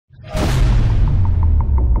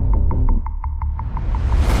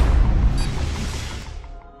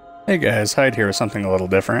Hey guys, Hyde here with something a little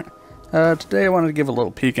different. Today I wanted to give a little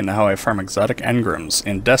peek into how I farm exotic engrams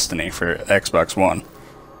in Destiny for Xbox One.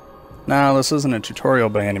 Now, this isn't a tutorial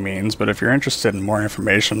by any means, but if you're interested in more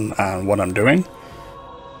information on what I'm doing,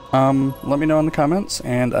 let me know in the comments,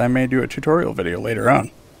 and I may do a tutorial video later on.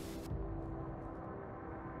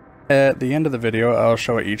 At the end of the video, I'll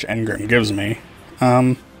show what each engram gives me.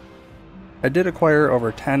 I did acquire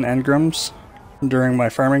over 10 engrams during my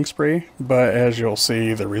farming spree, but as you'll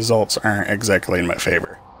see, the results aren't exactly in my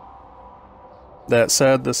favor. That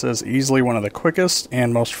said, this is easily one of the quickest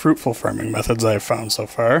and most fruitful farming methods I've found so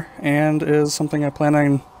far, and is something I plan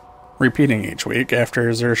on repeating each week after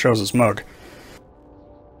Xur shows his mug.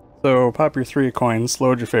 So pop your 3 coins,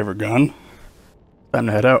 load your favorite gun, time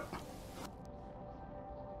to head out.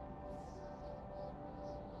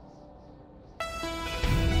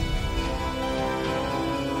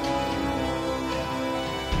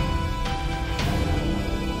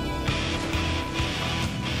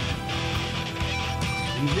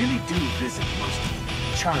 You really do visit the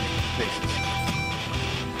most charming places.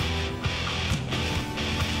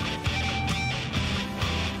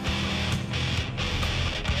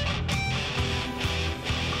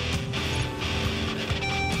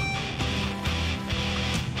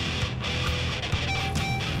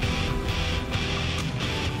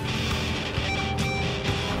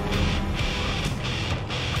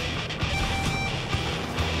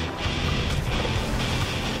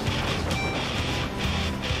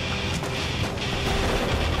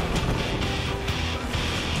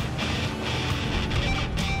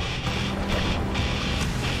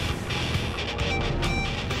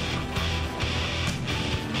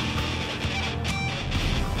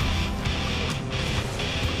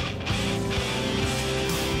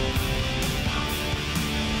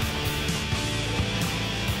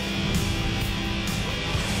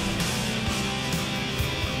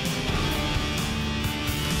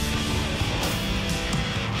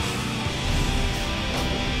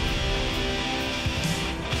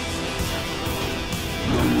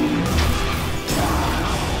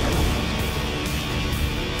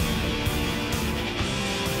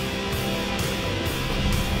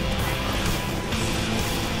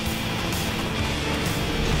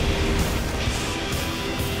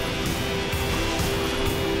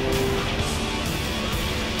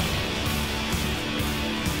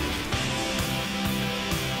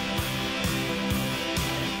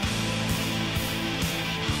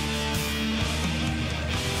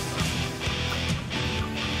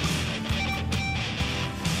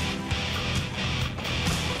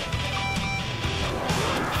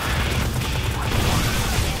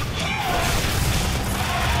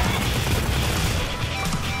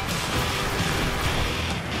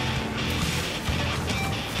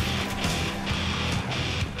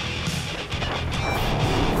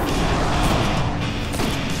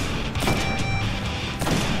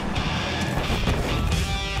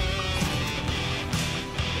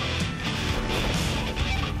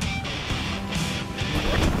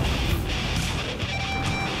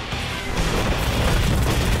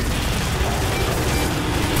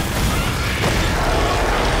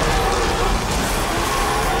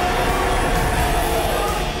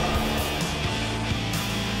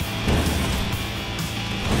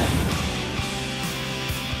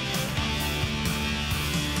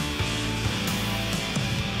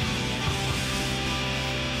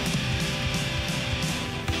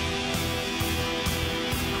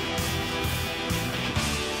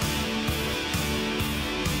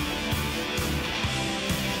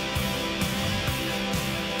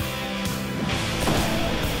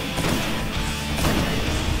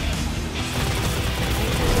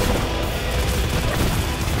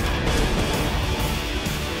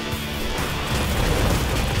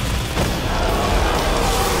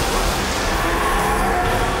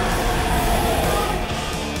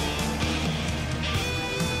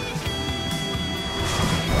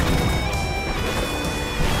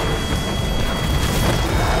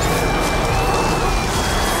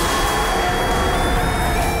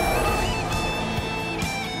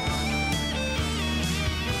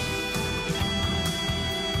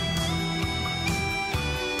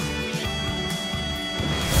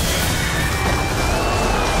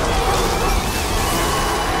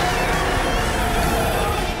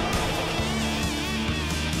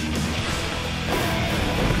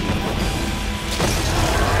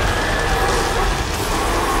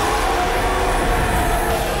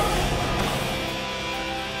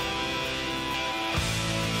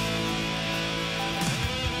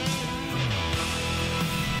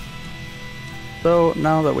 So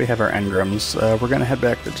now that we have our engrams, we're going to head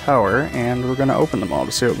back to the tower and we're going to open them all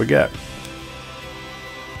to see what we get.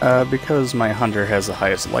 Because my hunter has the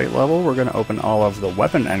highest light level, we're going to open all of the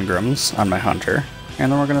weapon engrams on my hunter,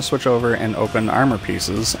 and then we're going to switch over and open armor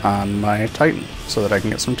pieces on my titan, so that I can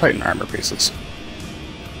get some titan armor pieces.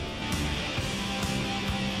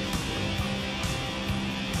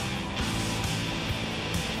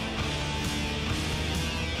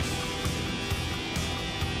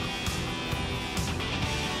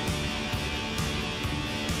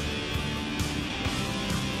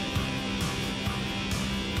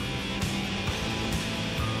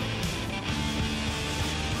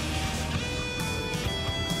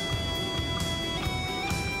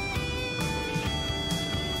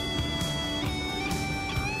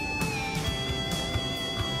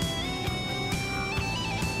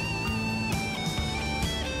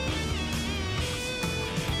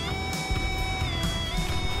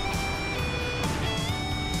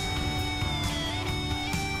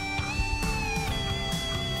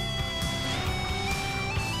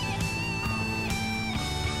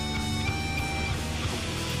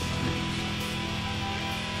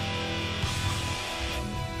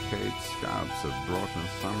 Hyde's scouts have brought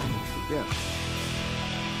us something to get.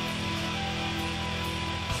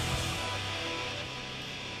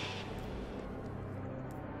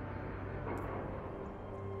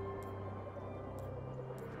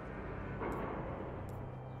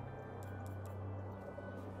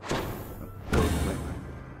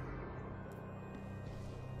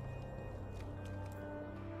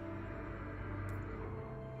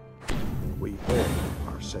 We all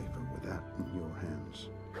are safer with that in your hands.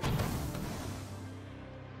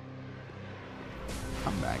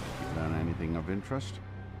 Come back if you learn anything of interest.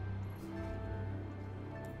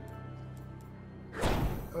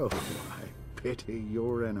 Oh, I pity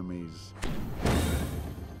your enemies.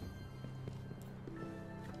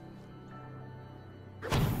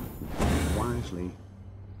 Wisely.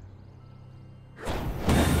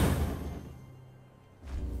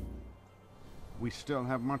 We still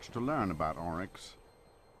have much to learn about Oryx.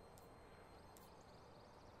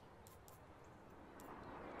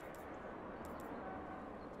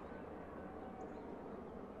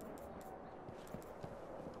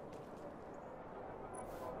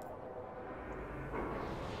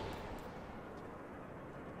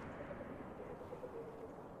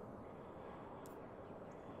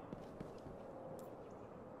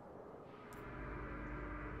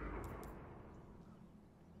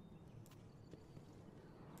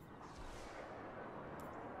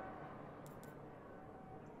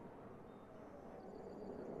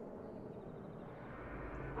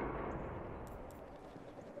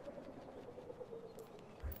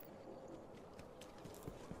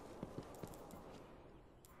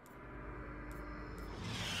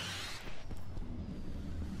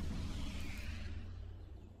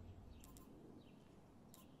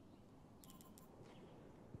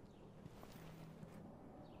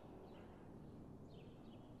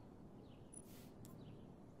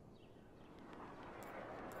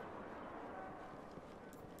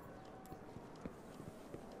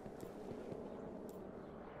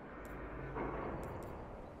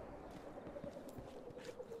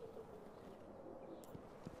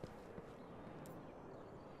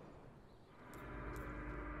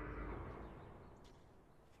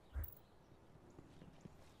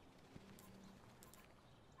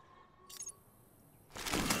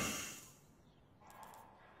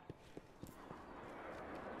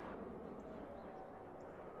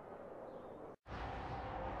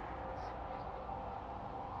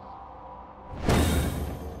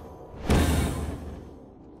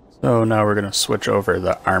 So now we're going to switch over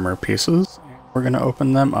the armor pieces. We're going to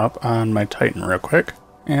open them up on my Titan real quick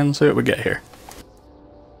and see what we get here.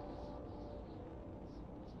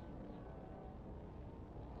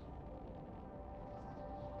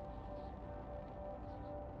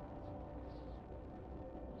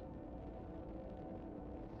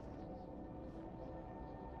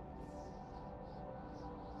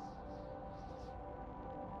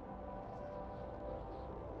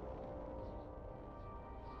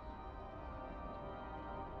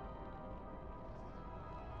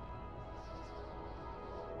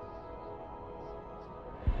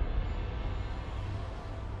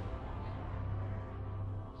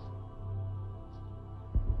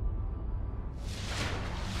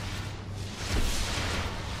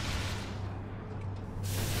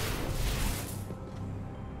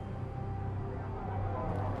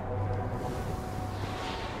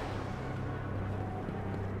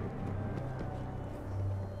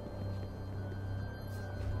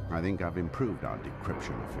 I think I've improved our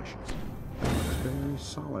decryption efficiency. Looks very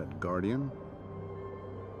solid, Guardian.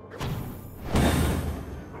 Like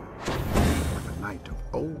a knight of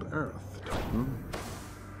old Earth, Titan.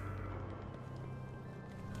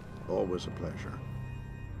 Always a pleasure.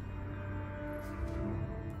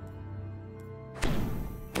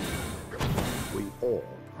 We all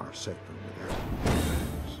are safer with our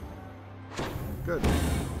friends. Good.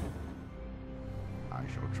 I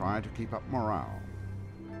shall try to keep up morale.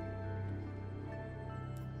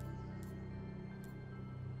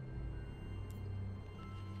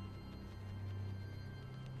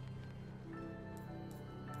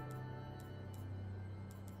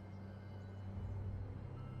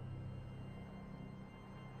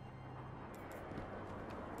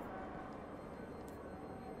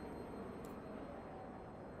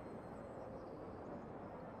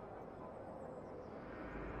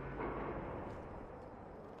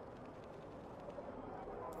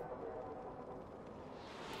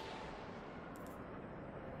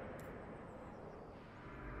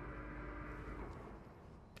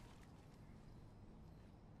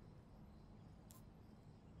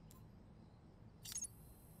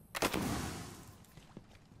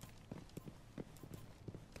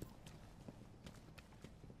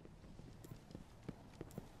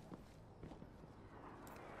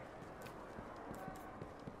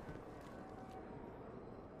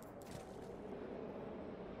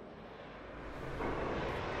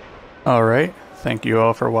 Alright, thank you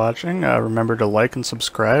all for watching. Remember to like and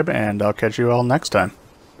subscribe, and I'll catch you all next time.